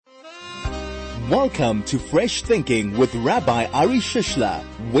Welcome to Fresh Thinking with Rabbi Ari Shishler,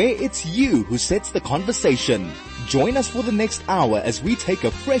 where it's you who sets the conversation. Join us for the next hour as we take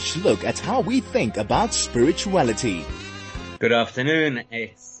a fresh look at how we think about spirituality. Good afternoon.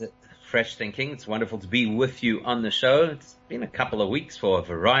 It's Fresh Thinking. It's wonderful to be with you on the show. It's been a couple of weeks for a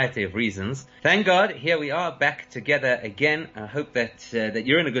variety of reasons. Thank God, here we are back together again. I hope that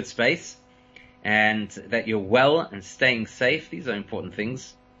you're in a good space and that you're well and staying safe. These are important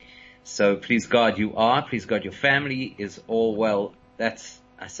things. So please God you are. Please God your family is all well. That's,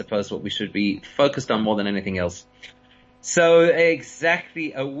 I suppose, what we should be focused on more than anything else. So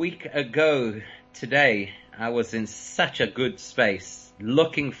exactly a week ago today, I was in such a good space,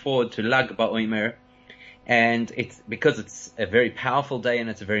 looking forward to Lag BaOmer. And it's because it's a very powerful day and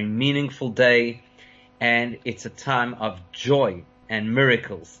it's a very meaningful day. And it's a time of joy and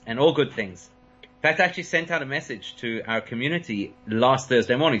miracles and all good things. In fact, I actually sent out a message to our community last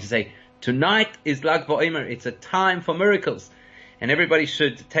Thursday morning to say, tonight is Lag BaOmer. It's a time for miracles. And everybody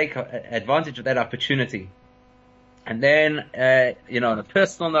should take advantage of that opportunity. And then, on a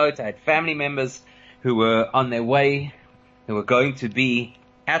personal note, I had family members who were on their way, who were going to be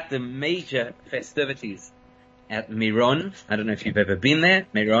at the major festivities at Meron. I don't know if you've ever been there.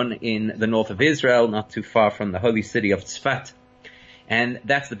 Meron in the north of Israel, not too far from the holy city of Tzfat. And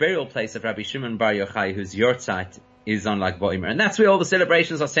that's the burial place of Rabbi Shimon Bar Yochai, whose yortzeit is on Lag BaOmer. And that's where all the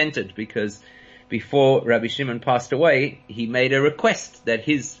celebrations are centered, because before Rabbi Shimon passed away, he made a request that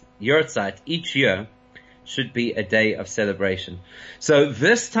his yortzeit each year should be a day of celebration. So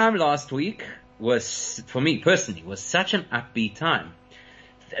this time last week was, for me personally, was such an upbeat time.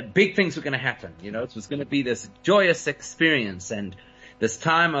 Big things were going to happen, it was going to be this joyous experience and this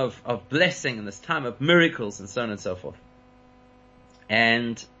time of blessing and this time of miracles and so on and so forth.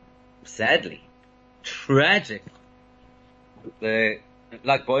 And sadly, tragic, the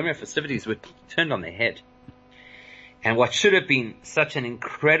Lag BaOmer festivities were turned on their head. And what should have been such an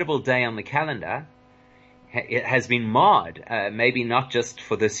incredible day on the calendar, it has been marred. Maybe not just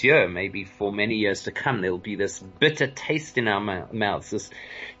for this year, maybe for many years to come. There'll be this bitter taste in our mouths, this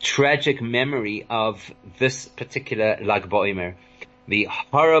tragic memory of this particular Lag BaOmer. The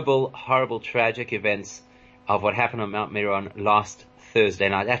horrible, horrible, tragic events of what happened on Mount Meron last Thursday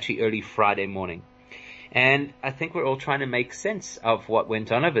night, actually early Friday morning. And I think we're all trying to make sense of what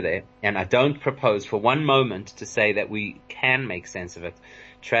went on over there. And I don't propose for one moment to say that we can make sense of it.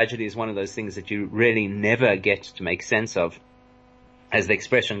 Tragedy is one of those things that you really never get to make sense of. As the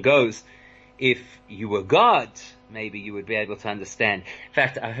expression goes, if you were God, maybe you would be able to understand. In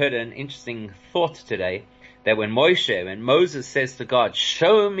fact, I heard an interesting thought today that when Moses says to God,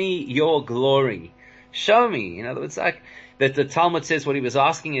 show me your glory, show me. In other words, like that the Talmud says what he was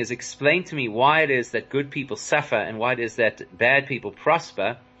asking is, explain to me why it is that good people suffer and why it is that bad people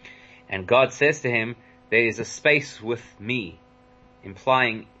prosper. And God says to him, there is a space with me,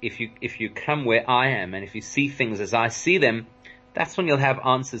 implying if you come where I am and if you see things as I see them, that's when you'll have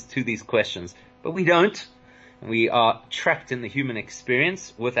answers to these questions. But we don't. We are trapped in the human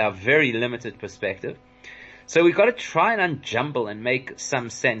experience with our very limited perspective. So we've got to try and unjumble and make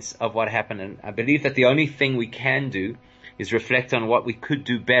some sense of what happened. And I believe that the only thing we can do is reflect on what we could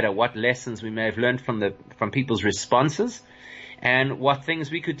do better, what lessons we may have learned from people's responses, and what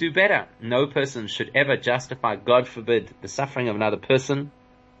things we could do better. No person should ever justify, God forbid, the suffering of another person.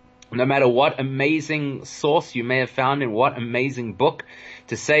 No matter what amazing source you may have found in what amazing book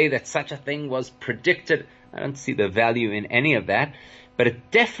to say that such a thing was predicted, I don't see the value in any of that. But it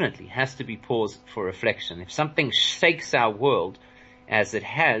definitely has to be paused for reflection. If something shakes our world as it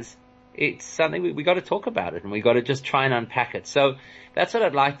has, it's something we got to talk about it, and we got to just try and unpack it. So that's what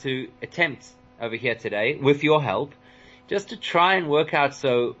I'd like to attempt over here today with your help, just to try and work out,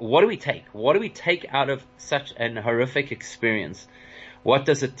 so what do we take? What do we take out of such an horrific experience? What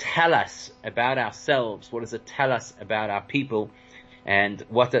does it tell us about ourselves? What does it tell us about our people? And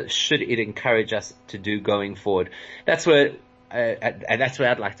what should it encourage us to do going forward? That's where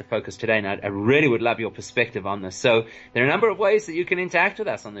I'd like to focus today, and I really would love your perspective on this. So there are a number of ways that you can interact with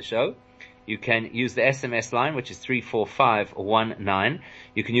us on the show. You can use the SMS line, which is 34519.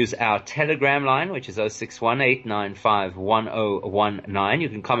 You can use our Telegram line, which is 0618951019. You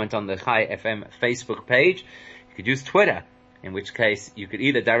can comment on the Chai FM Facebook page. You could use Twitter, in which case you could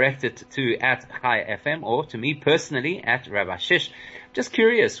either direct it to @ChaiFM or to me personally @Rabbi Shish. Just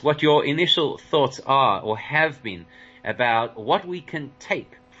curious what your initial thoughts are or have been about what we can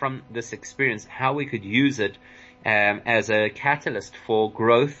take from this experience, how we could use it as a catalyst for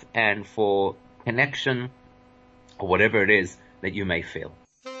growth and for connection, or whatever it is that you may feel.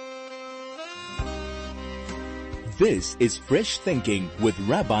 This is Fresh Thinking with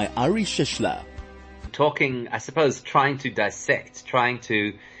Rabbi Ari Shishler. talking, I suppose, trying to dissect, trying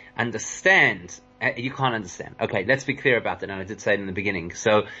to understand. You can't understand. Okay, let's be clear about that. And I did say it in the beginning.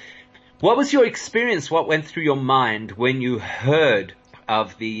 So what was your experience? What went through your mind when you heard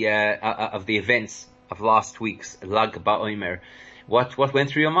of the events of last week's Lag BaOmer? What went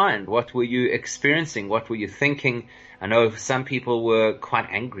through your mind? What were you experiencing? What were you thinking? I know some people were quite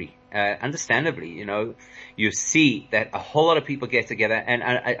angry, understandably. You see that a whole lot of people get together, and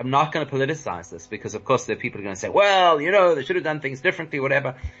I'm not going to politicize this because, of course, there are people who are going to say, well, they should have done things differently,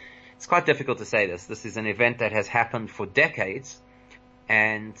 whatever. It's quite difficult to say this. This is an event that has happened for decades,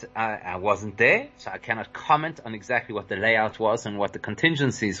 and I wasn't there, so I cannot comment on exactly what the layout was and what the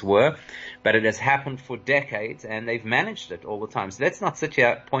contingencies were, but it has happened for decades, and they've managed it all the time. So let's not sit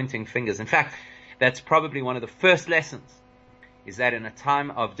here pointing fingers. In fact, that's probably one of the first lessons, is that in a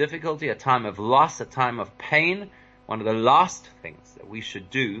time of difficulty, a time of loss, a time of pain, one of the last things that we should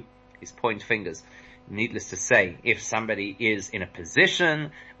do is point fingers. Needless to say, if somebody is in a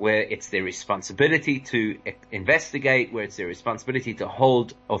position where it's their responsibility to investigate, where it's their responsibility to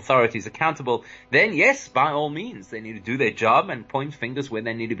hold authorities accountable, then yes, by all means, they need to do their job and point fingers where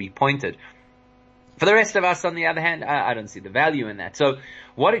they need to be pointed. For the rest of us, on the other hand, I don't see the value in that. So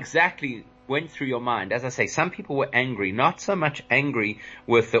what exactly went through your mind? As I say, some people were angry, not so much angry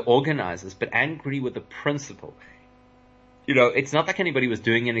with the organizers, but angry with the principle. It's not like anybody was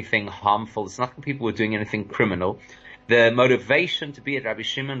doing anything harmful. It's not like people were doing anything criminal. The motivation to be at Rabbi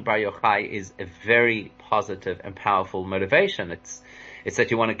Shimon Bar Yochai is a very positive and powerful motivation. It's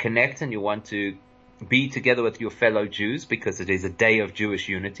that you want to connect and you want to be together with your fellow Jews because it is a day of Jewish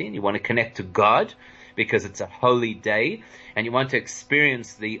unity, and you want to connect to God because it's a holy day, and you want to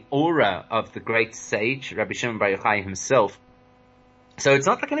experience the aura of the great sage, Rabbi Shimon Bar Yochai himself. So it's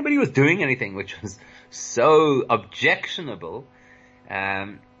not like anybody was doing anything which was so objectionable,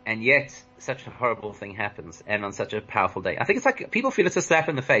 and yet such a horrible thing happens, and on such a powerful day. I think it's like people feel it's a slap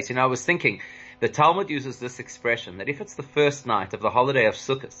in the face. I was thinking, the Talmud uses this expression that if it's the first night of the holiday of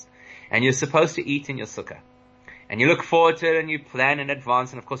Sukkot, and you're supposed to eat in your sukkah, and you look forward to it and you plan in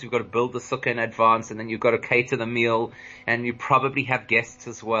advance, and of course you've got to build the sukkah in advance, and then you've got to cater the meal, and you probably have guests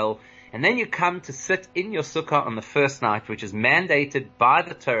as well. And then you come to sit in your sukkah on the first night, which is mandated by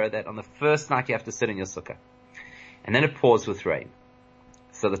the Torah that on the first night you have to sit in your sukkah. And then it pours with rain.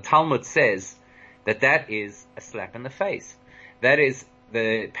 So the Talmud says that is a slap in the face. That is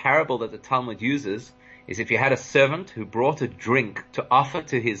the parable that the Talmud uses, is if you had a servant who brought a drink to offer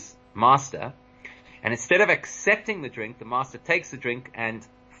to his master, and instead of accepting the drink, the master takes the drink and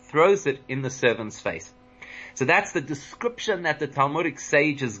throws it in the servant's face. So that's the description that the Talmudic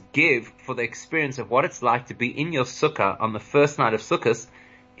sages give for the experience of what it's like to be in your sukkah on the first night of Sukkot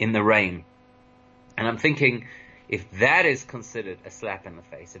in the rain. And I'm thinking, if that is considered a slap in the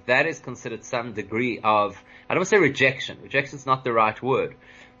face, if that is considered some degree of, I don't want to say rejection is not the right word,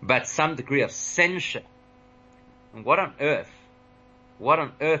 but some degree of censure, and what on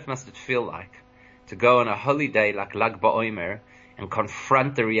earth must it feel like to go on a holy day like Lag BaOmer and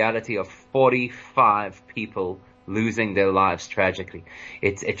confront the reality of 45 people losing their lives tragically.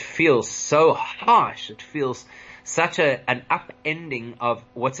 It feels so harsh. It feels such an upending of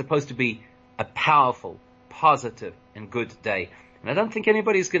what's supposed to be a powerful, positive, and good day. And I don't think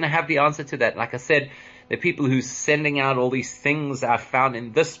anybody's going to have the answer to that. Like I said, there are people who's sending out all these things I found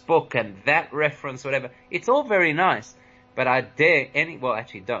in this book and that reference, whatever. It's all very nice. But I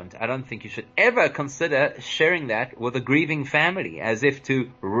don't think you should ever consider sharing that with a grieving family as if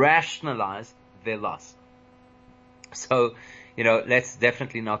to rationalize their loss. So, let's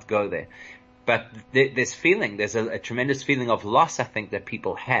definitely not go there. But there's a tremendous feeling of loss, I think, that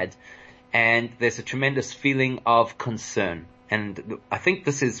people had. And there's a tremendous feeling of concern. And I think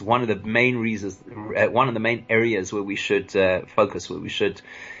this is one of the main reasons, one of the main areas where we should focus, where we should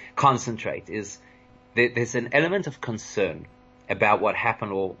concentrate, is there's an element of concern about what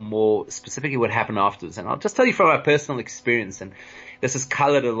happened, or more specifically what happened afterwards. And I'll just tell you from my personal experience, and this has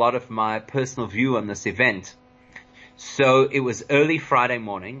colored a lot of my personal view on this event. So it was early Friday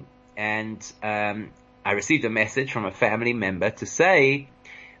morning, and I received a message from a family member to say,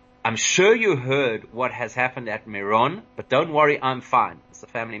 I'm sure you heard what has happened at Meron, but don't worry, I'm fine. It's a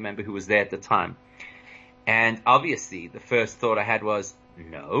family member who was there at the time. And obviously, the first thought I had was,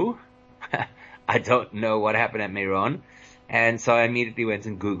 no, I don't know what happened at Meron. And so I immediately went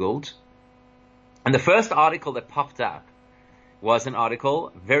and Googled. And the first article that popped up was an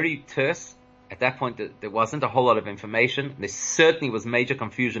article, very terse. At that point, there wasn't a whole lot of information. There certainly was major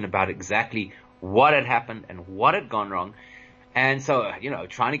confusion about exactly what had happened and what had gone wrong. And so,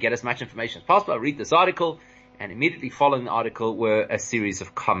 trying to get as much information as possible, I read this article, and immediately following the article were a series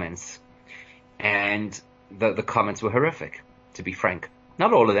of comments. And the comments were horrific, to be frank.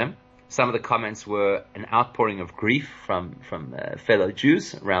 Not all of them. Some of the comments were an outpouring of grief from fellow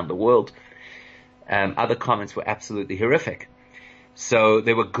Jews around the world. Other comments were absolutely horrific. So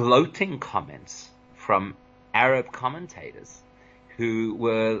there were gloating comments from Arab commentators who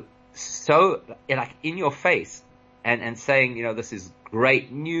were so like in your face and saying, you know, this is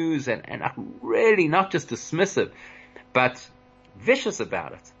great news and really not just dismissive, but vicious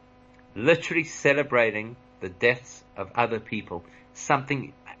about it. Literally celebrating the deaths of other people.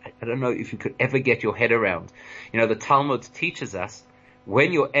 Something I don't know if you could ever get your head around. You know, the Talmud teaches us,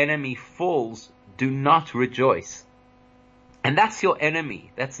 when your enemy falls, do not rejoice. And that's your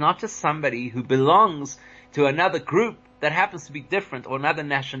enemy. That's not just somebody who belongs to another group that happens to be different, or another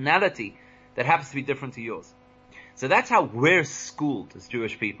nationality that happens to be different to yours. So that's how we're schooled as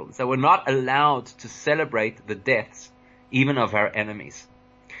Jewish people. So we're not allowed to celebrate the deaths even of our enemies.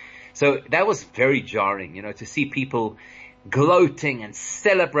 So that was very jarring, you know, to see people gloating and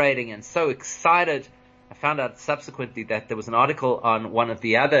celebrating and so excited. I found out subsequently that there was an article on one of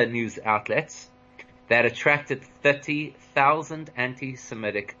the other news outlets that attracted 30,000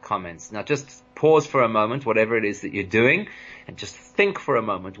 anti-Semitic comments. Now just pause for a moment, whatever it is that you're doing, and just think for a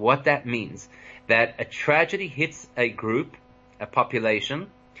moment what that means. That a tragedy hits a group, a population,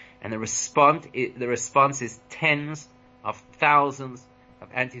 and the response is tens of thousands of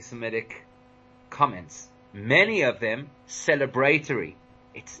anti-Semitic comments. Many of them celebratory.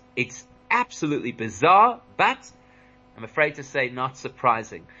 It's absolutely bizarre, but I'm afraid to say not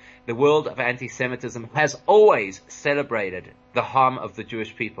surprising. The world of anti-Semitism has always celebrated the harm of the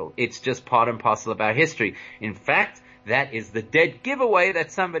Jewish people. It's just part and parcel of our history. In fact, that is the dead giveaway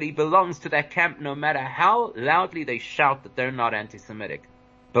that somebody belongs to that camp, no matter how loudly they shout that they're not anti-Semitic.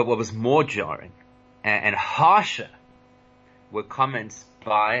 But what was more jarring and harsher were comments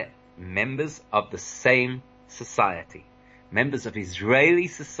by members of the same society, members of Israeli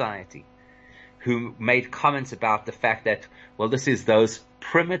society, who made comments about the fact that, well, this is those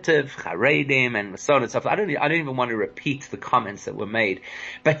primitive Haredim and so on and so forth. I don't even want to repeat the comments that were made,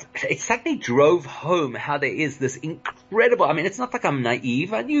 but it suddenly drove home how there is this incredible, I mean, it's not like I'm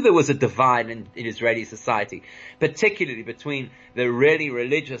naive. I knew there was a divide in Israeli society, particularly between the really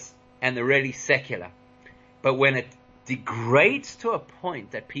religious and the really secular. But when it degrades to a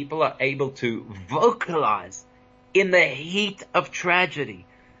point that people are able to vocalize in the heat of tragedy,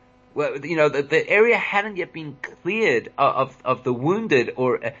 well, you know, the area hadn't yet been cleared of the wounded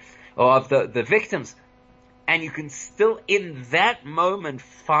or of the victims. And you can still in that moment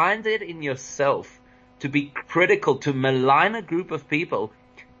find it in yourself to be critical, to malign a group of people,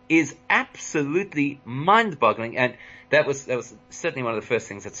 is absolutely mind-boggling. And that was certainly one of the first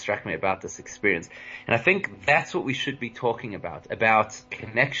things that struck me about this experience. And I think that's what we should be talking about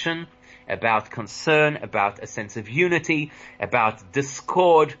connection, about concern, about a sense of unity, about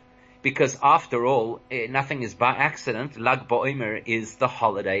discord. Because after all, nothing is by accident. Lag BaOmer is the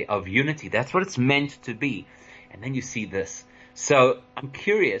holiday of unity. That's what it's meant to be. And then you see this. So I'm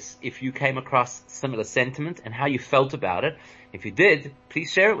curious if you came across similar sentiment and how you felt about it. If you did,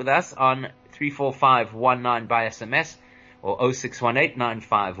 please share it with us on 34519 by SMS or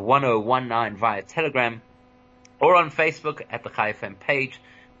 0618951019 via Telegram, or on Facebook at the Chai FM page,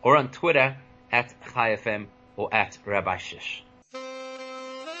 or on Twitter at Chai FM or at Rabbi Shish.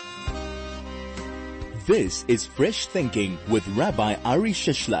 This is Fresh Thinking with Rabbi Ari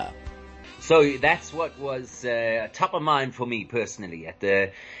Shishler. So that's what was top of mind for me personally.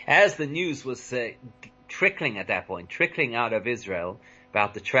 As the news was trickling at that point, trickling out of Israel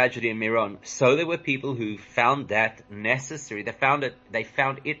about the tragedy in Meron, so there were people who found that necessary. They found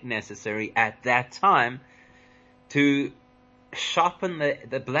it necessary at that time to sharpen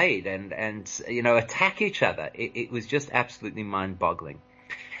the blade and you know, attack each other. It was just absolutely mind-boggling.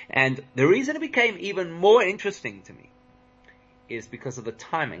 And the reason it became even more interesting to me is because of the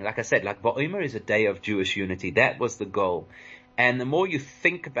timing. Like I said, Lag BaOmer is a day of Jewish unity. That was the goal. And the more you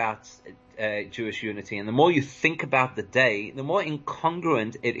think about Jewish unity, and the more you think about the day, the more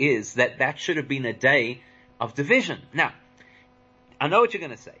incongruent it is that should have been a day of division. Now, I know what you're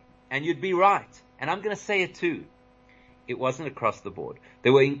going to say, and you'd be right. And I'm going to say it too. It wasn't across the board.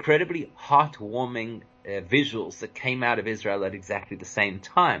 There were incredibly heartwarming visuals that came out of Israel at exactly the same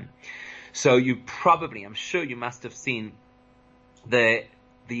time. So I'm sure you must have seen the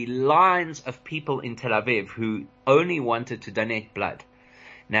lines of people in Tel Aviv who only wanted to donate blood.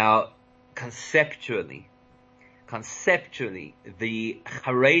 Now, conceptually, the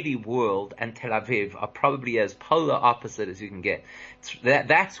Haredi world and Tel Aviv are probably as polar opposite as you can get.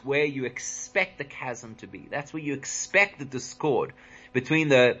 That's where you expect the chasm to be. That's where you expect the discord between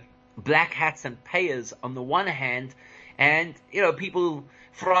the black hats and payers on the one hand, and, people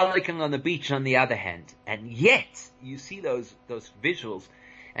frolicking on the beach on the other hand. And yet, you see those visuals,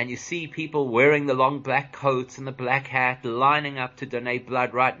 and you see people wearing the long black coats and the black hat, lining up to donate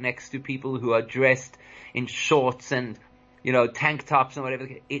blood right next to people who are dressed in shorts and, tank tops and whatever.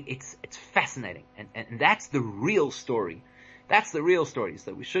 It's fascinating. And that's the real story. That's the real story,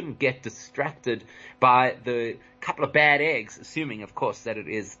 so we shouldn't get distracted by the couple of bad eggs, assuming, of course, that it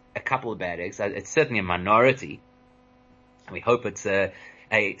is a couple of bad eggs. It's certainly a minority. And we hope it's a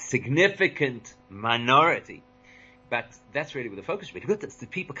significant minority. But that's really where the focus should be. Look, it's the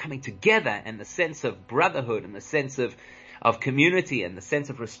people coming together, and the sense of brotherhood, and the sense of community, and the sense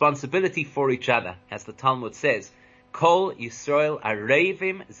of responsibility for each other. As the Talmud says, Kol Yisrael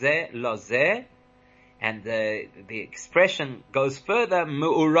Arevim Ze Lo Ze. And the expression goes further,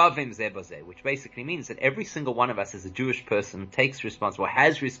 Mu'uravim Ze Bo Ze, which basically means that every single one of us as a Jewish person takes responsibility,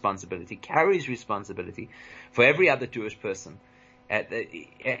 has responsibility, carries responsibility for every other Jewish person,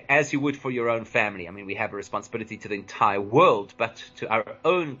 as you would for your own family. I mean, we have a responsibility to the entire world, but to our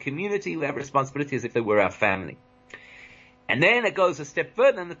own community, we have a responsibility as if they were our family. And then it goes a step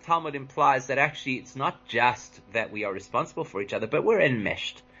further, and the Talmud implies that actually it's not just that we are responsible for each other, but we're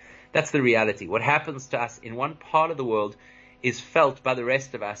enmeshed. That's the reality. What happens to us in one part of the world is felt by the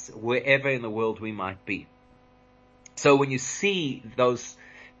rest of us wherever in the world we might be. So when you see those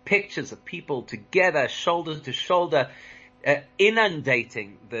pictures of people together, shoulder to shoulder,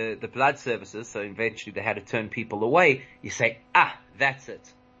 inundating the blood services, so eventually they had to turn people away, you say, that's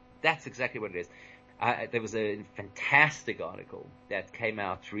it. That's exactly what it is. There was a fantastic article that came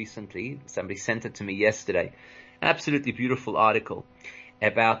out recently. Somebody sent it to me yesterday. An absolutely beautiful article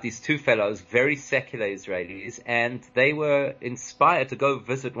about these two fellows, very secular Israelis, and they were inspired to go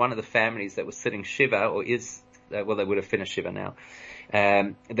visit one of the families that was sitting Shiva, or they would have finished Shiva now,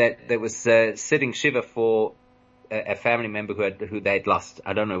 that was sitting Shiva for a family member who they had lost.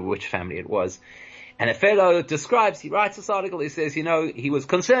 I don't know which family it was. And a fellow he writes this article, he says, he was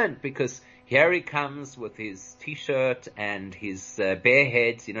concerned because here he comes with his t-shirt and his bare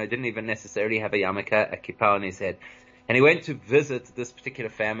head, didn't even necessarily have a yarmulke, a kippah on his head. And he went to visit this particular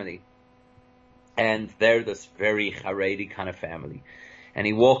family. And they're this very Haredi kind of family. And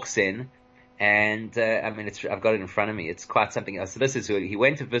he walks in, and I've got it in front of me. It's quite something else. So this is he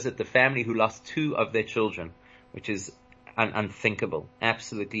went to visit the family who lost 2 of their children, which is unthinkable,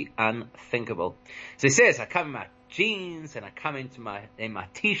 absolutely unthinkable. So he says, I come in my jeans and I come in my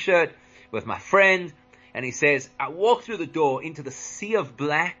t-shirt with my friend, and he says, I walk through the door into the sea of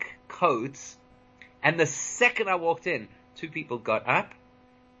black coats, and the second I walked in, 2 people got up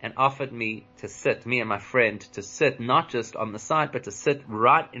and offered me to sit, me and my friend, to sit not just on the side, but to sit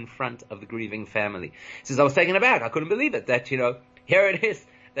right in front of the grieving family. He says, I was taken aback. I couldn't believe it that, here it is,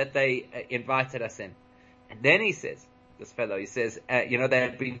 that they invited us in. And then he says, this fellow, he says, they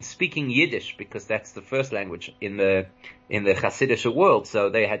had been speaking Yiddish because that's the first language in the Hasidic world. So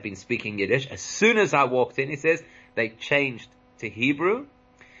they had been speaking Yiddish. As soon as I walked in, he says, they changed to Hebrew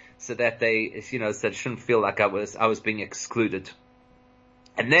so that they, so it shouldn't feel like I was being excluded.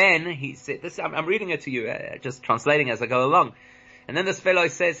 And then he said, I'm reading it to you, just translating as I go along. And then this fellow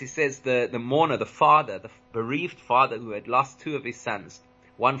says, the mourner, the father, the bereaved father who had lost 2 of his sons,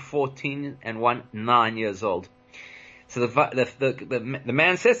 one 14 and one 9 years old. So the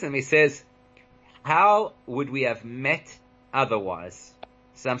man says to him, he says, how would we have met otherwise?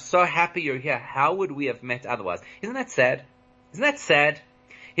 So I'm so happy you're here. How would we have met otherwise? Isn't that sad? Isn't that sad?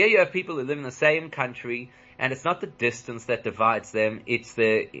 Here you have people who live in the same country, and it's not the distance that divides them, it's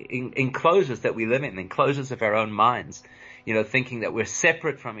the enclosures that we live in, the enclosures of our own minds, thinking that we're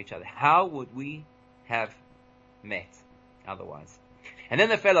separate from each other. How would we have met otherwise? And then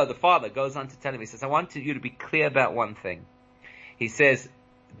the father, goes on to tell him, he says, I want you to be clear about one thing. He says,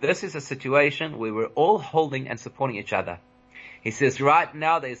 this is a situation where we're all holding and supporting each other. He says, right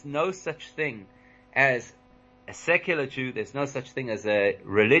now there's no such thing as a secular Jew, there's no such thing as a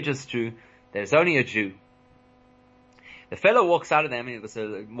religious Jew, there's only a Jew. The fellow walks out of there, it was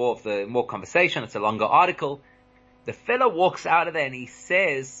more conversation, it's a longer article. The fellow walks out of there and he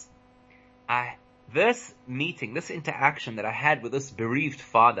says, this meeting, this interaction that I had with this bereaved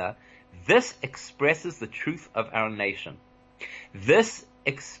father, this expresses the truth of our nation. This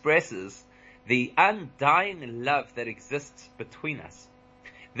expresses the undying love that exists between us.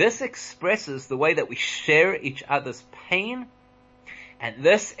 This expresses the way that we share each other's pain, and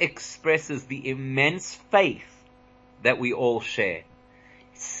this expresses the immense faith that we all share.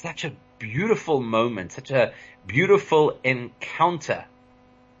 It's such a beautiful moment, such a beautiful encounter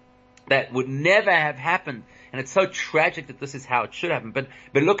that would never have happened And it's so tragic that this is how it should happen. But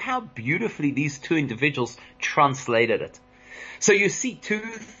look how beautifully these two individuals translated it. So you see two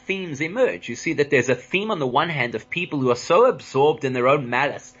themes emerge. You see that there's a theme on the one hand of people who are so absorbed in their own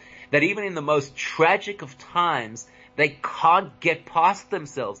malice that even in the most tragic of times, they can't get past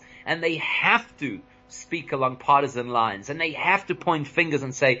themselves, and they have to speak along partisan lines, and they have to point fingers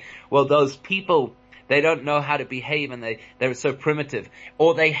and say, well, those people, they don't know how to behave, and they're so primitive.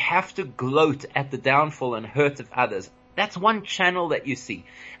 Or they have to gloat at the downfall and hurt of others. That's one channel that you see.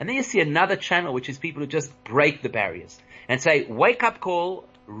 And then you see another channel, which is people who just break the barriers and say, wake up call,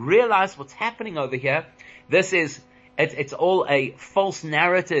 realize what's happening over here. It's all a false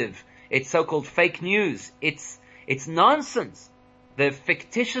narrative. It's so-called fake news. It's nonsense. The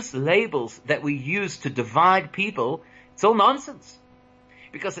fictitious labels that we use to divide people, it's all nonsense.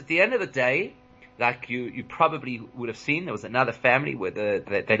 Because at the end of the day, like you probably would have seen, there was another family where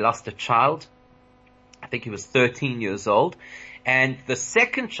they lost a child. I think he was 13 years old. And the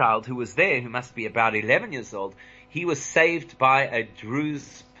second child who was there, who must be about 11 years old, he was saved by a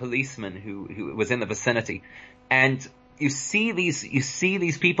Druze policeman who was in the vicinity. And you see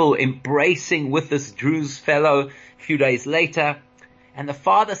these people embracing with this Druze fellow a few days later. And the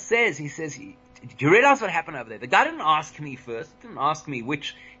father says, do you realize what happened over there? The guy didn't ask me first. He didn't ask me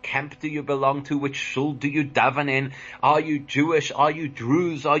which camp do you belong to, which shul do you daven in, are you Jewish, are you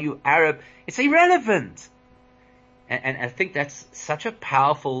Druze, are you Arab? It's irrelevant. And I think that's such a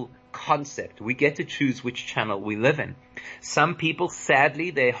powerful concept. We get to choose which channel we live in. Some people,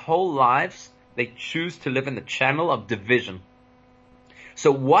 sadly, their whole lives, they choose to live in the channel of division.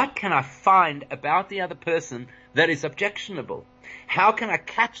 So what can I find about the other person that is objectionable? How can I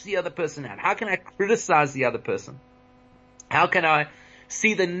catch the other person out? How can I criticize the other person? How can I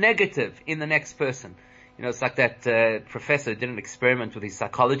see the negative in the next person? You know, it's like that professor did an experiment with his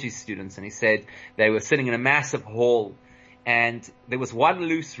psychology students, and he said they were sitting in a massive hall, and there was one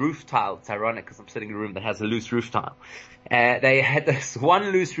loose roof tile. It's ironic because I'm sitting in a room that has a loose roof tile. They had this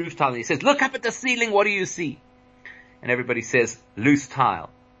one loose roof tile, and he says, look up at the ceiling, what do you see? And everybody says, loose tile.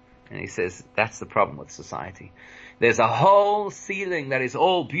 And he says, that's the problem with society. There's a whole ceiling that is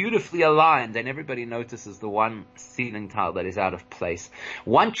all beautifully aligned, and everybody notices the one ceiling tile that is out of place.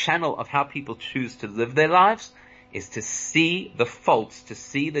 One channel of how people choose to live their lives is to see the faults, to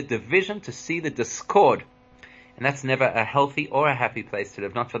see the division, to see the discord. And that's never a healthy or a happy place to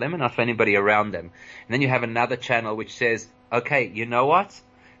live, not for them and not for anybody around them. And then you have another channel which says, okay, you know what?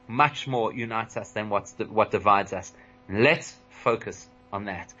 Much more unites us than what divides us. Let's focus on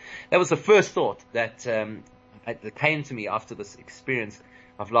that. That was the first thought that came to me after this experience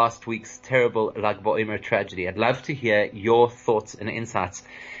of last week's terrible Lag BaOmer tragedy. I'd love to hear your thoughts and insights.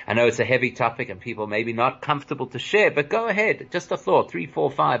 I know it's a heavy topic and people may be not comfortable to share, but go ahead. Just a thought.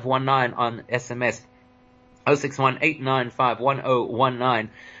 34519 on SMS. 061-895-1019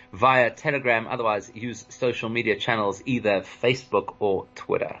 via Telegram. Otherwise, use social media channels, either Facebook or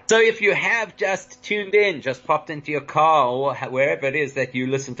Twitter. So if you have just tuned in, just popped into your car or wherever it is that you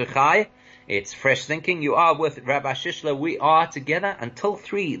listen to Chai, it's Fresh Thinking. You are with Rabbi Shishler. We are together until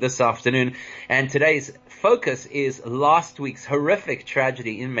 3 this afternoon. And today's focus is last week's horrific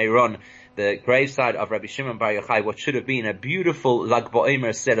tragedy in Meron, the graveside of Rabbi Shimon Bar Yochai, what should have been a beautiful Lag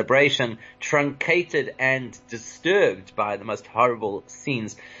BaOmer celebration, truncated and disturbed by the most horrible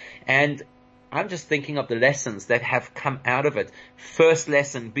scenes. And I'm just thinking of the lessons that have come out of it. First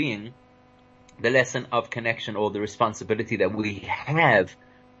lesson being the lesson of connection, or the responsibility that we have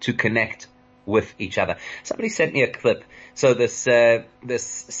to connect with each other. Somebody sent me a clip. So this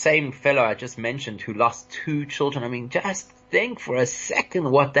same fellow I just mentioned who lost 2 children, I mean, just think for a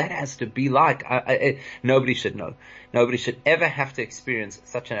second what that has to be like. Nobody should know. Nobody should ever have to experience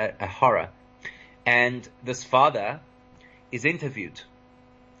such a horror. And this father is interviewed.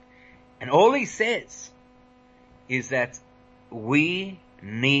 And all he says is that we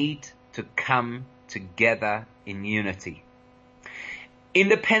need to come together in unity.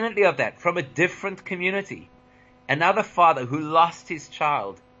 Independently of that, from a different community, another father who lost his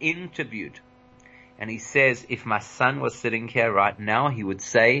child interviewed. And he says, if my son was sitting here right now, he would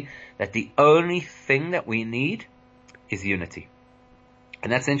say that the only thing that we need is unity.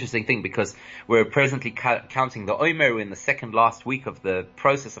 And that's an interesting thing, because we're presently counting the Omer. We're in the second last week of the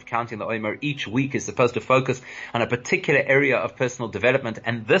process of counting the Omer. Each week is supposed to focus on a particular area of personal development.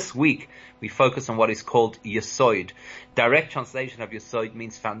 And this week, we focus on what is called Yesod. Direct translation of Yesod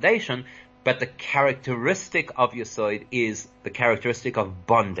means foundation, but the characteristic of Yesod is the characteristic of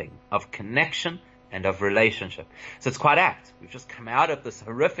bonding, of connection and of relationship. So it's quite apt. We've just come out of this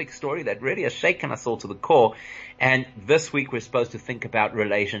horrific story that really has shaken us all to the core. And this week we're supposed to think about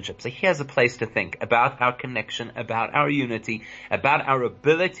relationships. So here's a place to think about our connection, about our unity, about our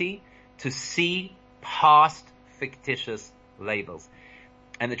ability to see past fictitious labels.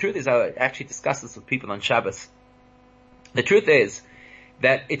 And the truth is, I actually discussed this with people on Shabbos. The truth is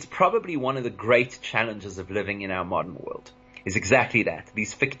that it's probably one of the great challenges of living in our modern world. Is exactly that.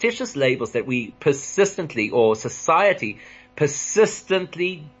 These fictitious labels that we persistently, or society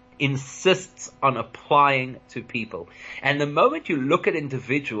persistently insists on applying to people. And the moment you look at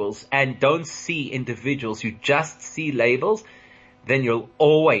individuals and don't see individuals, you just see labels, then you'll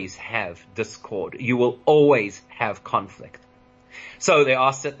always have discord. You will always have conflict. So there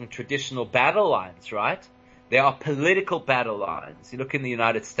are certain traditional battle lines, right? There are political battle lines. You look in the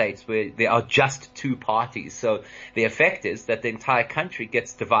United States where there are just two parties. So the effect is that the entire country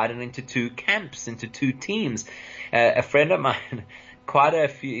gets divided into two camps, into two teams. A friend of mine,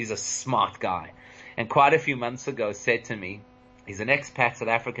 he's a smart guy, and quite a few months ago said to me, he's an expat South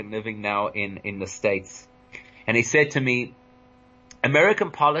African living now in the States. And he said to me,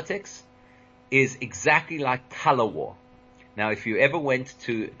 American politics is exactly like color war. Now, if you ever went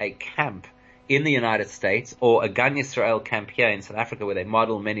to a camp in the United States, or a Gan Yisrael camp here in South Africa where they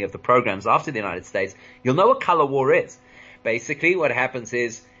model many of the programs after the United States, you'll know what color war is. Basically, what happens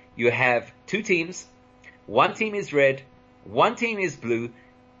is you have two teams. One team is red, one team is blue.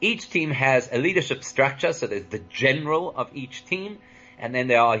 Each team has a leadership structure, so there's the general of each team, and then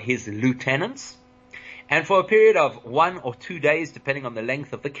there are his lieutenants. And for a period of 1 or 2 days, depending on the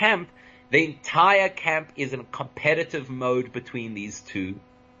length of the camp, the entire camp is in a competitive mode between these two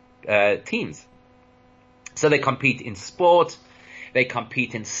teams. So they compete in sport, they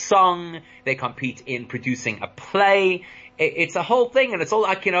compete in song, they compete in producing a play. It's a whole thing, and it's all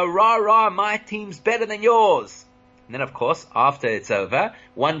like, rah, rah, my team's better than yours. And then, of course, after it's over,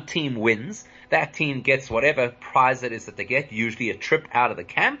 one team wins. That team gets whatever prize it is that they get, usually a trip out of the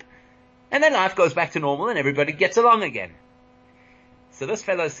camp. And then life goes back to normal and everybody gets along again. So this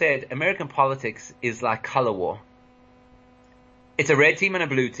fellow said, American politics is like color war. It's a red team and a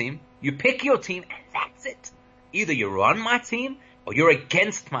blue team. You pick your team and that's it. Either you're on my team or you're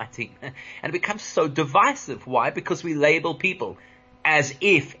against my team. And it becomes so divisive. Why? Because we label people as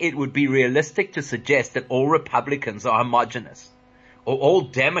if it would be realistic to suggest that all Republicans are homogenous or all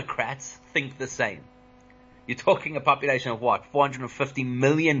Democrats think the same. You're talking a population of what? 450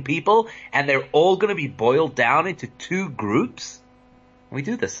 million people, and they're all going to be boiled down into two groups? We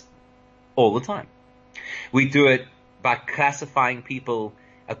do this all the time. We do it by classifying people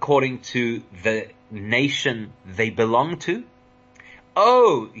according to the nation they belong to.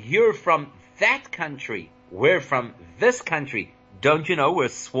 Oh, you're from that country. We're from this country. Don't you know we're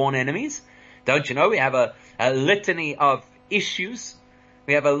sworn enemies? Don't you know we have a litany of issues?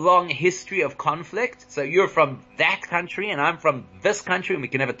 We have a long history of conflict. So you're from that country and I'm from this country, and we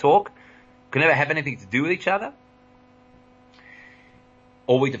can never talk. We can never have anything to do with each other.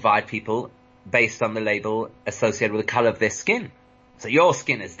 Or we divide people based on the label associated with the color of their skin. So your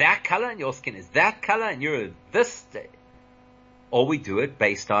skin is that color and your skin is that color and you're this. Or we do it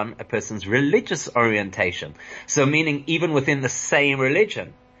based on a person's religious orientation. So meaning even within the same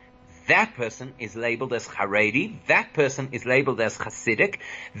religion, that person is labeled as Haredi, that person is labeled as Hasidic,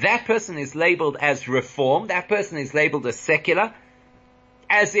 that person is labeled as Reform, that person is labeled as secular,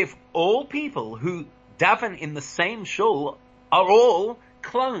 as if all people who daven in the same shul are all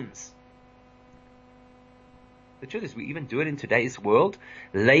clones. The truth is, we even do it in today's world,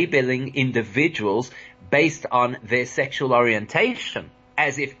 labeling individuals based on their sexual orientation,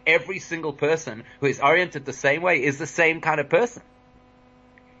 as if every single person who is oriented the same way is the same kind of person.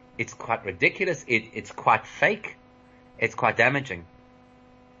 It's quite ridiculous. It's quite fake. It's quite damaging.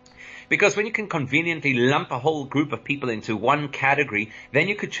 Because when you can conveniently lump a whole group of people into one category, then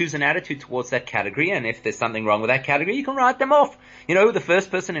you could choose an attitude towards that category, and if there's something wrong with that category, you can write them off. You know who the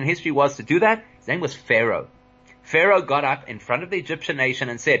first person in history was to do that? His name was Pharaoh. Pharaoh got up in front of the Egyptian nation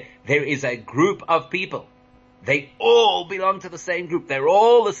and said, there is a group of people. They all belong to the same group. They're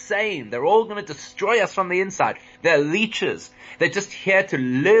all the same. They're all going to destroy us from the inside. They're leeches. They're just here to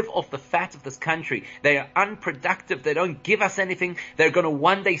live off the fat of this country. They are unproductive. They don't give us anything. They're going to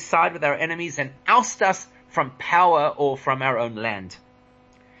one day side with our enemies and oust us from power or from our own land.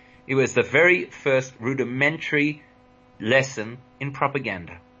 It was the very first rudimentary lesson in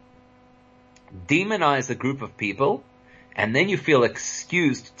propaganda. Demonize a group of people, and then you feel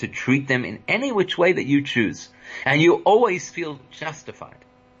excused to treat them in any which way that you choose. And you always feel justified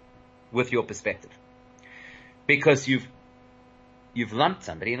with your perspective. Because you've lumped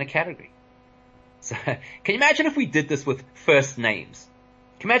somebody in a category. So, can you imagine if we did this with first names?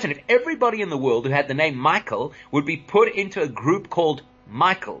 Can you imagine if everybody in the world who had the name Michael would be put into a group called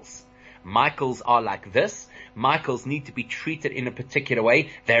Michaels? Michaels are like this. Michaels need to be treated in a particular way.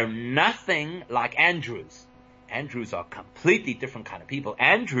 They're nothing like Andrews. Andrews are completely different kind of people.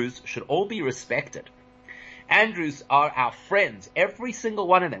 Andrews should all be respected. Andrews are our friends, every single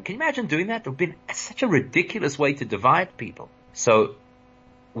one of them. Can you imagine doing that? It would have been such a ridiculous way to divide people. So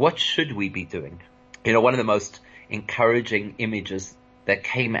what should we be doing? You know, one of the most encouraging images that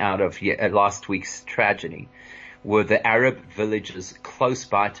came out of last week's tragedy were the Arab villages close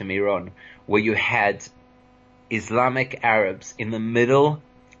by to Meron, where you had Islamic Arabs in the middle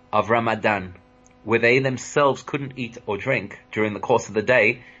of Ramadan, where they themselves couldn't eat or drink during the course of the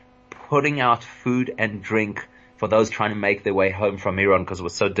day, putting out food and drink for those trying to make their way home from Meron because it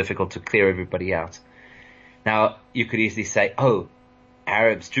was so difficult to clear everybody out. Now, you could easily say, oh,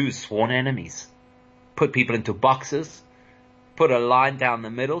 Arabs, Jews, sworn enemies. Put people into boxes, put a line down the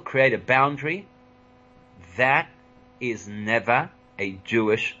middle, create a boundary. That is never a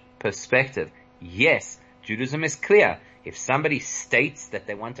Jewish perspective. Yes, Judaism is clear. If somebody states that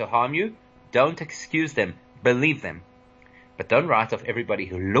they want to harm you, don't excuse them. Believe them. But don't write off everybody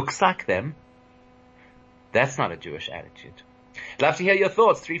who looks like them. That's not a Jewish attitude. I'd love to hear your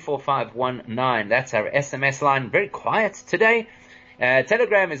thoughts. 34519. That's our SMS line. Very quiet today.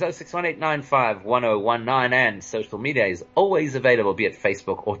 Telegram is 0618951019, and social media is always available, be it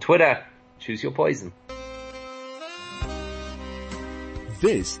Facebook or Twitter. Choose your poison.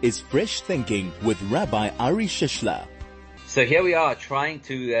 This is Fresh Thinking with Rabbi Ari Shishler. So here we are trying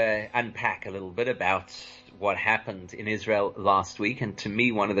to unpack a little bit about what happened in Israel last week. And to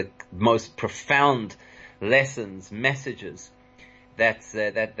me, one of the most profound lessons, messages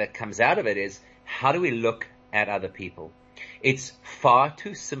that comes out of it is, how do we look at other people? It's far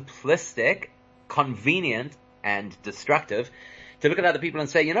too simplistic, convenient, and destructive to look at other people and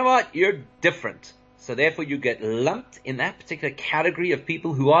say, you know what, you're different. So therefore you get lumped in that particular category of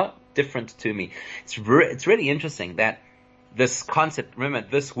people who are different to me. It's really interesting that this concept, remember,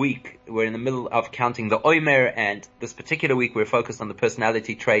 this week we're in the middle of counting the Omer, and this particular week we're focused on the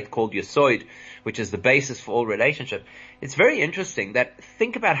personality trait called Yesod, which is the basis for all relationship. It's very interesting that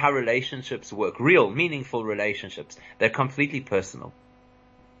think about how relationships work, real, meaningful relationships. They're completely personal.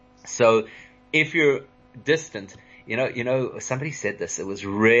 So if you're distant, you know, somebody said this, it was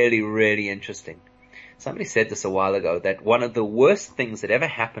really, really interesting. Somebody said this a while ago, that one of the worst things that ever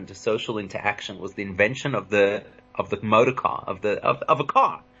happened to social interaction was the invention of the motor car, of a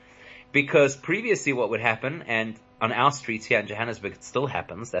car. Because previously what would happen, and on our streets here in Johannesburg it still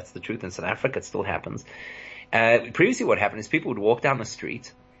happens, that's the truth, in South Africa it still happens. Previously what happened is people would walk down the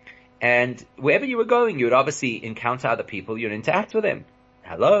street, and wherever you were going, you would obviously encounter other people, you'd interact with them.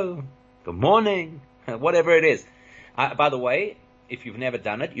 Hello, good morning, whatever it is. By the way, if you've never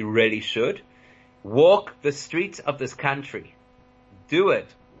done it, you really should. Walk the streets of this country. Do it.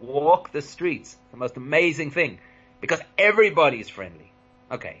 Walk the streets. The most amazing thing. Because everybody is friendly.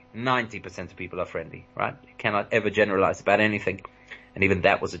 Okay, 90% of people are friendly, right? You cannot ever generalize about anything. And even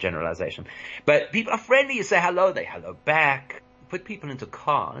that was a generalization. But people are friendly. You say hello, they hello back. Put people into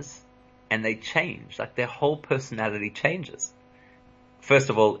cars and they change. Like their whole personality changes. First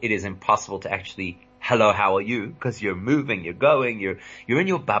of all, it is impossible to actually hello, how are you? Because you're moving, you're going, you're in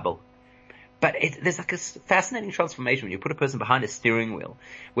your bubble. But there's like a fascinating transformation when you put a person behind a steering wheel,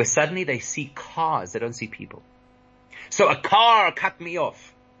 where suddenly they see cars, they don't see people. So a car cut me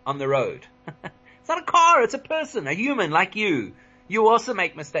off on the road. It's not a car, it's a person, a human like you. You also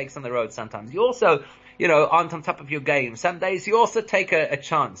make mistakes on the road sometimes. You also, aren't on top of your game. Some days you also take a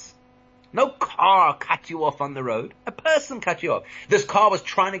chance. No car cut you off on the road. A person cut you off. This car was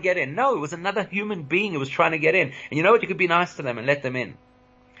trying to get in. No, it was another human being who was trying to get in. And you know what? You could be nice to them and let them in.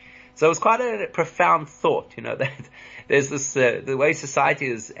 So it was quite a profound thought, that there's this, the way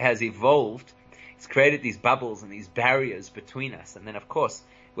society has evolved, it's created these bubbles and these barriers between us. And then of course,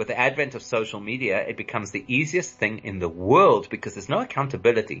 with the advent of social media, it becomes the easiest thing in the world because there's no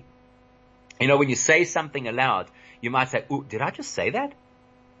accountability. When you say something aloud, you might say, ooh, did I just say that?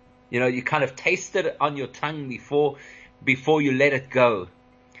 You kind of taste it on your tongue before you let it go.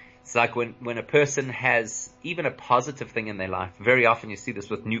 It's like when a person has even a positive thing in their life, very often you see this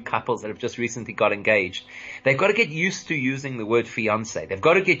with new couples that have just recently got engaged. They've got to get used to using the word fiance. They've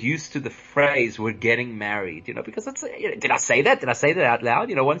got to get used to the phrase, we're getting married, because it's, did I say that? Did I say that out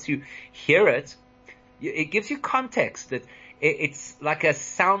loud? Once you hear it, it gives you context. That it's like a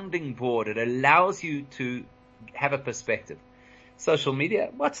sounding board. It allows you to have a perspective. Social media,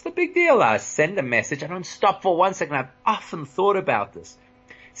 what's the big deal? I send a message. I don't stop for 1 second. I've often thought about this.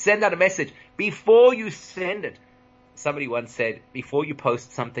 Send out a message before you send it. Somebody once said, before you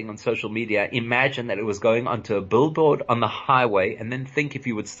post something on social media, imagine that it was going onto a billboard on the highway, and then think if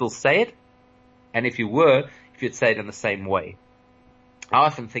you would still say it, and if you'd say it in the same way. I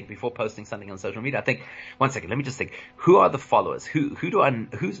often think before posting something on social media, I think, one second, let me just think, who are the followers? Who's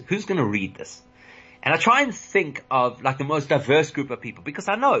going to read this? And I try and think of like the most diverse group of people, because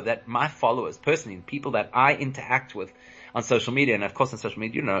I know that my followers, personally, people that I interact with on social media, and of course on social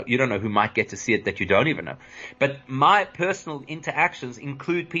media, you don't know who might get to see it that you don't even know. But my personal interactions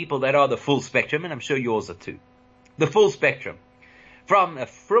include people that are the full spectrum, and I'm sure yours are too. The full spectrum. From the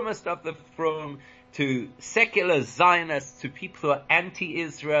frummest of the frum, to secular Zionists, to people who are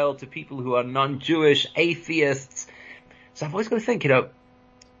anti-Israel, to people who are non-Jewish, atheists. So I've always got to think,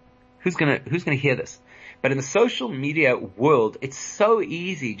 who's gonna hear this? But in the social media world, it's so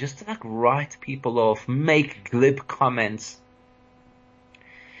easy just to like write people off, make glib comments.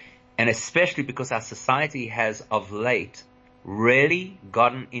 And especially because our society has of late really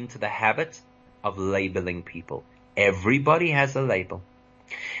gotten into the habit of labeling people. Everybody has a label.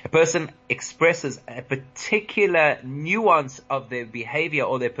 A person expresses a particular nuance of their behavior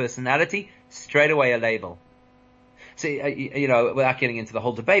or their personality, straight away a label. So, without getting into the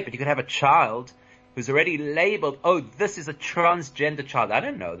whole debate, but you could have a child who's already labeled, oh, this is a transgender child. I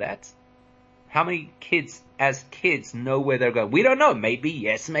don't know that. How many kids know where they're going? We don't know. Maybe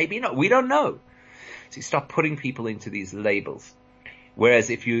yes, maybe no. We don't know. So you start putting people into these labels. Whereas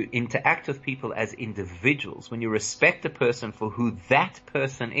if you interact with people as individuals, when you respect a person for who that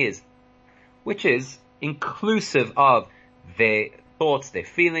person is, which is inclusive of their thoughts, their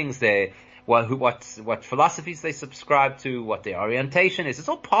feelings, what philosophies they subscribe to, what their orientation is, it's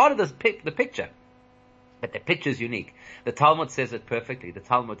all part of the picture. But the picture is unique. The Talmud says it perfectly. The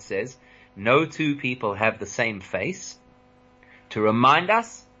Talmud says, no two people have the same face, to remind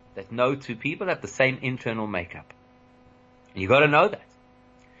us that no two people have the same internal makeup. You got to know that.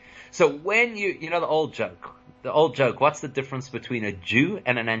 So when the old joke, what's the difference between a Jew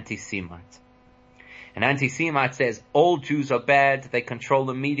and an anti-Semite? An anti-Semite says all Jews are bad, they control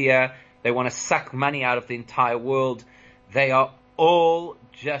the media, they want to suck money out of the entire world, they are all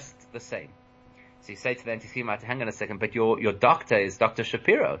just the same. So you say to the anti-Semite, hang on a second, but your doctor is Dr.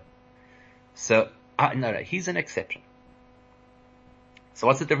 Shapiro. So, no, he's an exception. So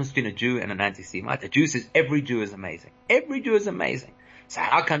what's the difference between a Jew and an anti-Semite? A Jew says every Jew is amazing. Every Jew is amazing. So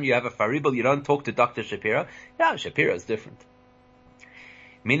how come you have a faribel, you don't talk to Dr. Shapiro? No, Shapiro is different.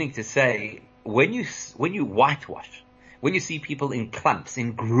 Meaning to say, when you whitewash, when you see people in clumps,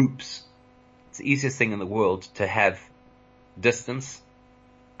 in groups, it's the easiest thing in the world to have distance,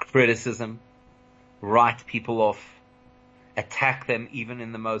 criticism, write people off, attack them even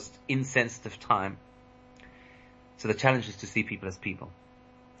in the most insensitive time. So the challenge is to see people as people.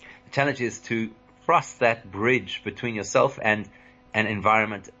 The challenge is to cross that bridge between yourself and an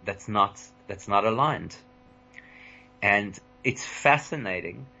environment that's not aligned. And it's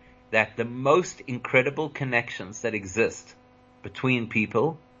fascinating that the most incredible connections that exist between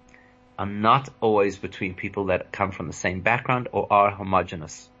people are not always between people that come from the same background or are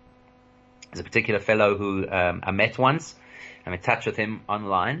homogenous. There's a particular fellow who I met once. I'm in touch with him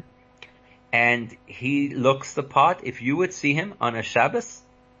online. And he looks the part. If you would see him on a Shabbos,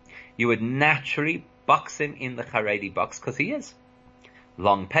 you would naturally box him in the Haredi box, because he is.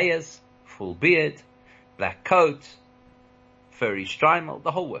 Long payas, full beard, black coat, furry strimal,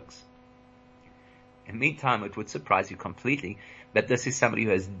 the whole works. In the meantime, it would surprise you completely that this is somebody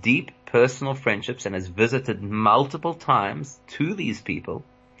who has deep personal friendships and has visited multiple times to these people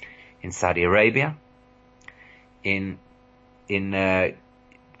in Saudi Arabia, in the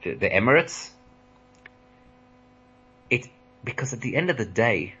Emirates. Because at the end of the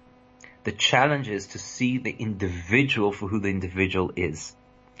day, the challenge is to see the individual for who the individual is.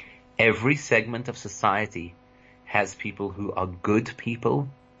 Every segment of society has people who are good people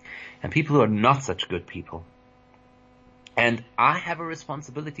and people who are not such good people. And I have a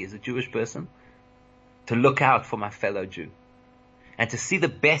responsibility as a Jewish person to look out for my fellow Jew and to see the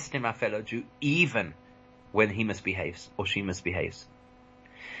best in my fellow Jew, even when he misbehaves or she misbehaves.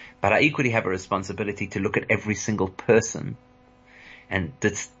 But I equally have a responsibility to look at every single person and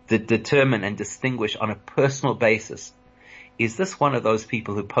determine and distinguish on a personal basis. Is this one of those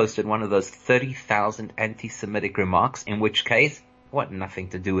people who posted one of those 30,000 anti-Semitic remarks, in which case, nothing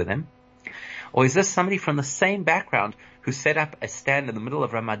to do with him? Or is this somebody from the same background who set up a stand in the middle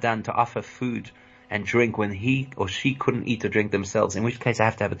of Ramadan to offer food and drink when he or she couldn't eat or drink themselves, in which case I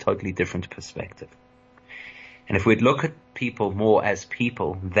have to have a totally different perspective. And if we'd look at people more as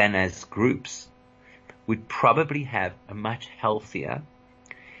people than as groups, we'd probably have a much healthier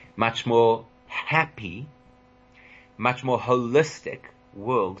much more happy, much more holistic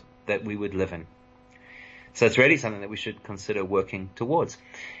world that we would live in. So it's really something that we should consider working towards.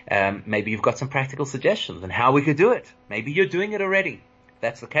 Maybe you've got some practical suggestions on how we could do it. Maybe you're doing it already. If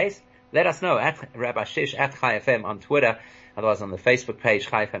that's the case, let us know at Rabbi Shish, at Chai FM on Twitter, otherwise on the Facebook page,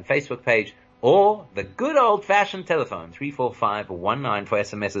 Chai FM Facebook page, or the good old-fashioned telephone, 345-19 for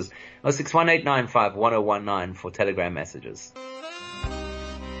SMSs, or 618-951-1019 for Telegram messages.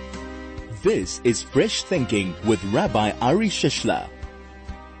 This is Fresh Thinking with Rabbi Ari Shishler.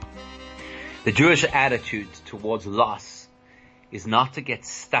 The Jewish attitude towards loss is not to get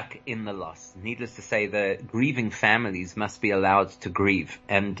stuck in the loss. Needless to say, the grieving families must be allowed to grieve.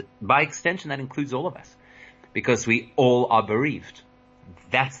 And by extension, that includes all of us, because we all are bereaved.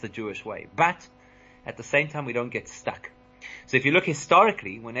 That's the Jewish way. But at the same time, we don't get stuck. So if you look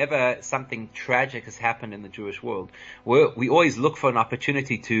historically, whenever something tragic has happened in the Jewish world, we always look for an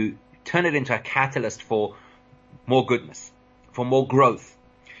opportunity to turn it into a catalyst for more goodness, for more growth,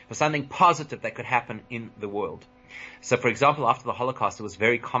 for something positive that could happen in the world. So for example, after the Holocaust, it was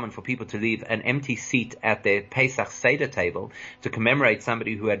very common for people to leave an empty seat at their Pesach Seder table to commemorate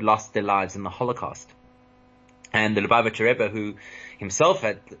somebody who had lost their lives in the Holocaust. And the Lubavitcher Rebbe, who himself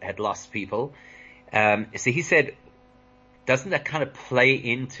had lost people, so he said, doesn't that kind of play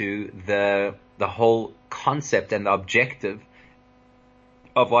into the whole concept and the objective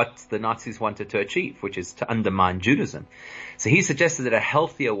of what the Nazis wanted to achieve, which is to undermine Judaism? So he suggested that a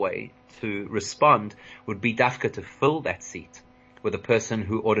healthier way to respond would be dafka to fill that seat with a person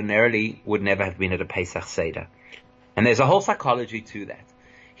who ordinarily would never have been at a Pesach Seder. And there's a whole psychology to that.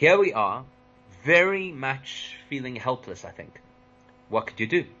 Here we are, very much feeling helpless, I think. What could you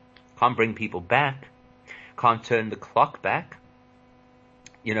do? Can't bring people back. Can't turn the clock back.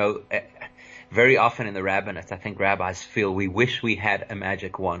 You know, very often in the rabbinate, I think rabbis feel we wish we had a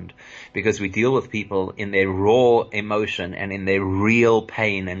magic wand, because we deal with people in their raw emotion and in their real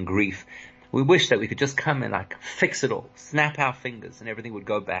pain and grief. We wish that we could just come and like fix it all, snap our fingers and everything would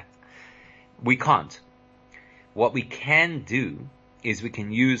go back. We can't. What we can do is we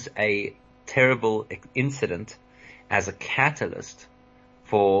can use a terrible incident as a catalyst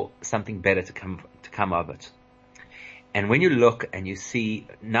for something better to come of it. And when you look and you see,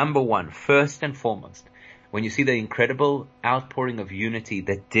 number one, first and foremost, when you see the incredible outpouring of unity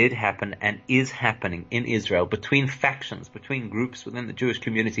that did happen and is happening in Israel between factions, between groups within the Jewish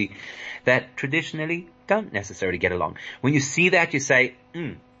community that traditionally don't necessarily get along. When you see that, you say,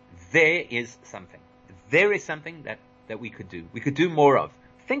 there is something. There is something that we could do. We could do more of.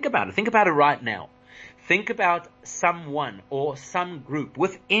 Think about it. Think about it right now. Think about someone or some group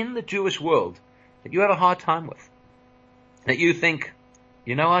within the Jewish world that you have a hard time with. That you think,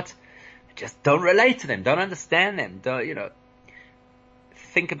 you know what, just don't relate to them, don't understand them,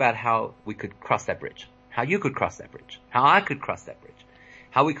 think about how we could cross that bridge, how you could cross that bridge, how I could cross that bridge,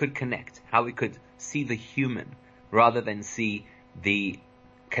 how we could connect, how we could see the human rather than see the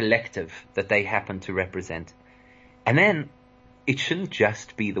collective that they happen to represent. And then it shouldn't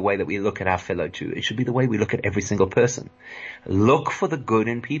just be the way that we look at our fellow Jew. It should be the way we look at every single person. Look for the good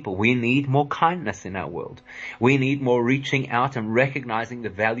in people. We need more kindness in our world. We need more reaching out and recognizing the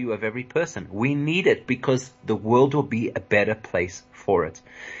value of every person. We need it because the world will be a better place for it.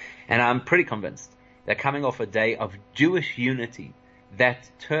 And I'm pretty convinced that coming off a day of Jewish unity that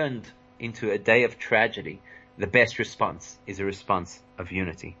turned into a day of tragedy, the best response is a response of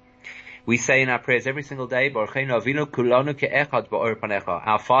unity. We say in our prayers every single day, Our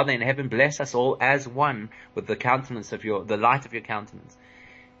Father in heaven, bless us all as one with the countenance of the light of your countenance.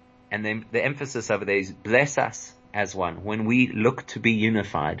 And then the emphasis over there is bless us as one. When we look to be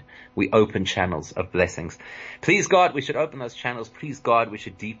unified, we open channels of blessings. Please God, we should open those channels. Please God, we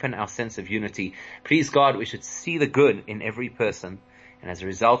should deepen our sense of unity. Please God, we should see the good in every person. And as a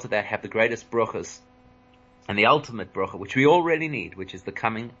result of that, have the greatest brachas and the ultimate bracha, which we all really need, which is the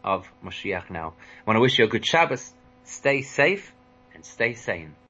coming of Mashiach now. I want to wish you a good Shabbos. Stay safe and stay sane.